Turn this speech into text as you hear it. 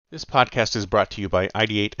This podcast is brought to you by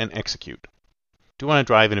Ideate and Execute. Do you want to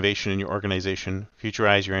drive innovation in your organization,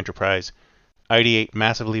 futurize your enterprise, ideate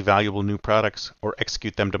massively valuable new products, or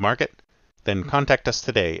execute them to market? Then contact us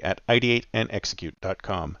today at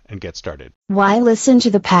ideateandexecute.com and get started. Why listen to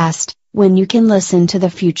the past when you can listen to the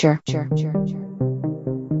future?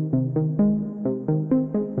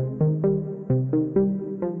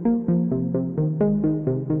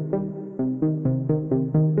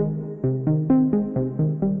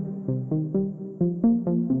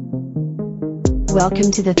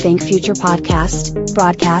 Welcome to the Think Future podcast,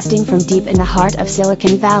 broadcasting from deep in the heart of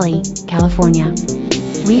Silicon Valley, California.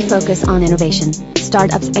 We focus on innovation,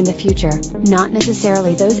 startups, and the future, not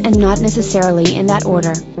necessarily those and not necessarily in that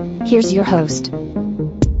order. Here's your host.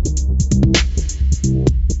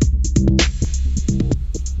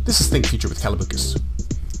 This is Think Future with Calabucas.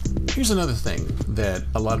 Here's another thing that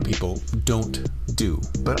a lot of people don't do,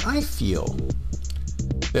 but I feel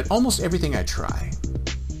that almost everything I try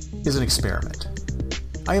is an experiment.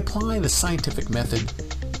 I apply the scientific method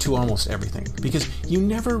to almost everything because you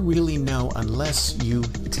never really know unless you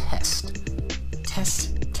test.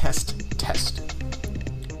 Test.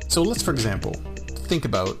 So let's, for example, think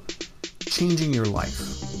about changing your life.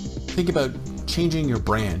 Think about changing your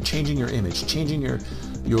brand, changing your image, changing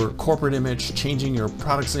your corporate image, changing your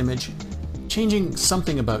product's image, changing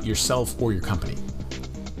something about yourself or your company.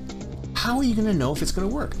 How are you going to know if it's going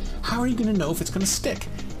to work? How are you going to know if it's going to stick?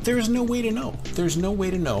 There is no way to know. There's no way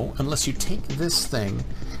to know unless you take this thing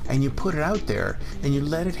and you put it out there and you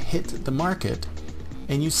let it hit the market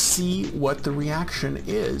and you see what the reaction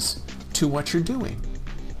is to what you're doing.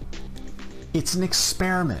 It's an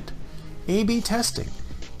experiment. A/B testing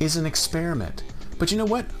is an experiment. But you know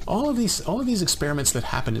what? All of these experiments that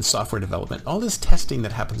happen in software development, all this testing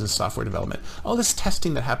that happens in software development, all this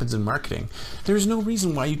testing that happens in marketing, there's no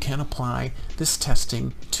reason why you can't apply this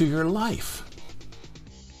testing to your life.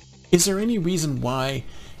 Is there any reason why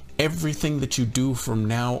everything that you do from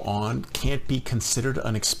now on can't be considered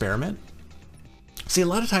an experiment? See, a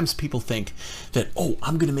lot of times people think that,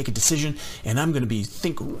 I'm going to make a decision and I'm going to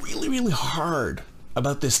think really, really hard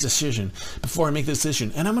about this decision before I make the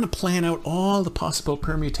decision. And I'm going to plan out all the possible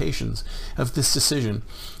permutations of this decision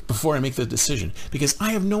before I make the decision because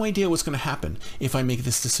I have no idea what's going to happen if I make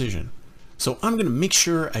this decision. So I'm going to make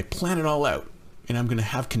sure I plan it all out and I'm going to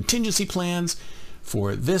have contingency plans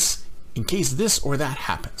for this in case this or that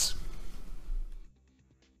happens.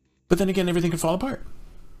 But then again, everything could fall apart.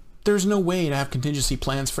 There's no way to have contingency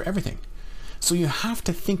plans for everything. So you have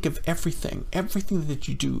to think of everything that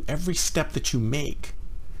you do, every step that you make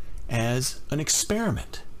as an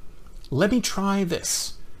experiment. Let me try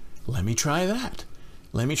this. Let me try that.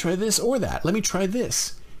 Let me try this or that. Let me try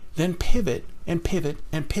this. Then pivot and pivot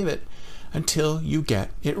and pivot until you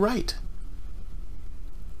get it right.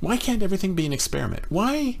 Why can't everything be an experiment?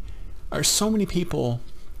 Why are so many people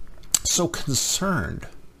so concerned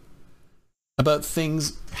about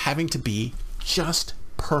things having to be just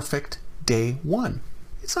perfect day one?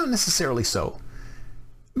 It's not necessarily so.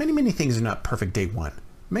 Many things are not perfect day one.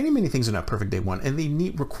 Many things are not perfect day one, and they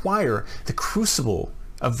require the crucible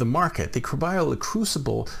of the market. They require the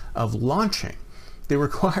crucible of launching. They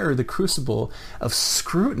require the crucible of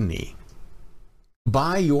scrutiny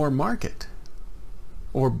by your market.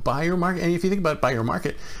 Or by your market, and if you think about by your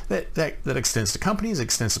market, that extends to companies,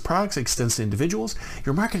 extends to products, extends to individuals.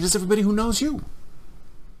 Your market is everybody who knows you.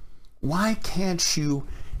 Why can't you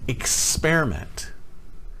experiment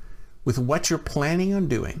with what you're planning on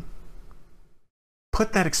doing?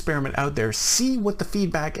 Put that experiment out there, see what the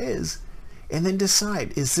feedback is, and then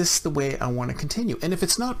decide, is this the way I want to continue? And if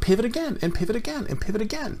it's not, pivot again, and pivot again, and pivot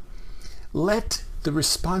again. Let the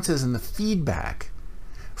responses and the feedback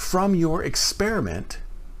from your experiment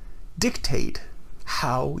dictate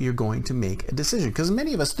how you're going to make a decision. Because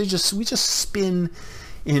many of us, we just spin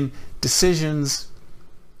in decisions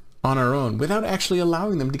on our own without actually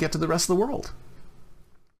allowing them to get to the rest of the world.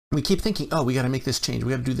 We keep thinking, we got to make this change. We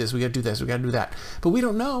got to do this. We got to do this. We got to do that. But we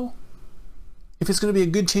don't know if it's going to be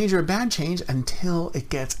a good change or a bad change until it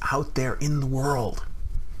gets out there in the world.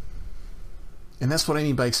 And that's what I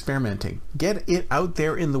mean by experimenting. Get it out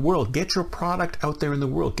there in the world. Get your product out there in the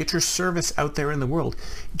world. Get your service out there in the world.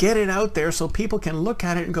 Get it out there so people can look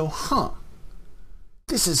at it and go,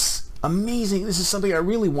 this is amazing. This is something I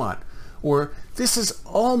really want. Or this is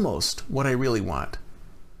almost what I really want.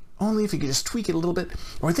 Only if you could just tweak it a little bit.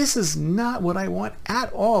 Or this is not what I want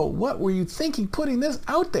at all. What were you thinking putting this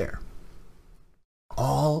out there?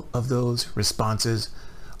 All of those responses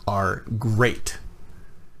are great,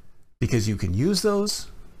 because you can use those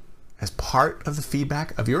as part of the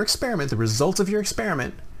feedback of your experiment, the results of your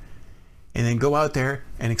experiment, and then go out there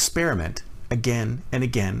and experiment again and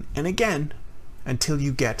again and again until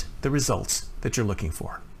you get the results that you're looking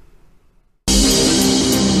for.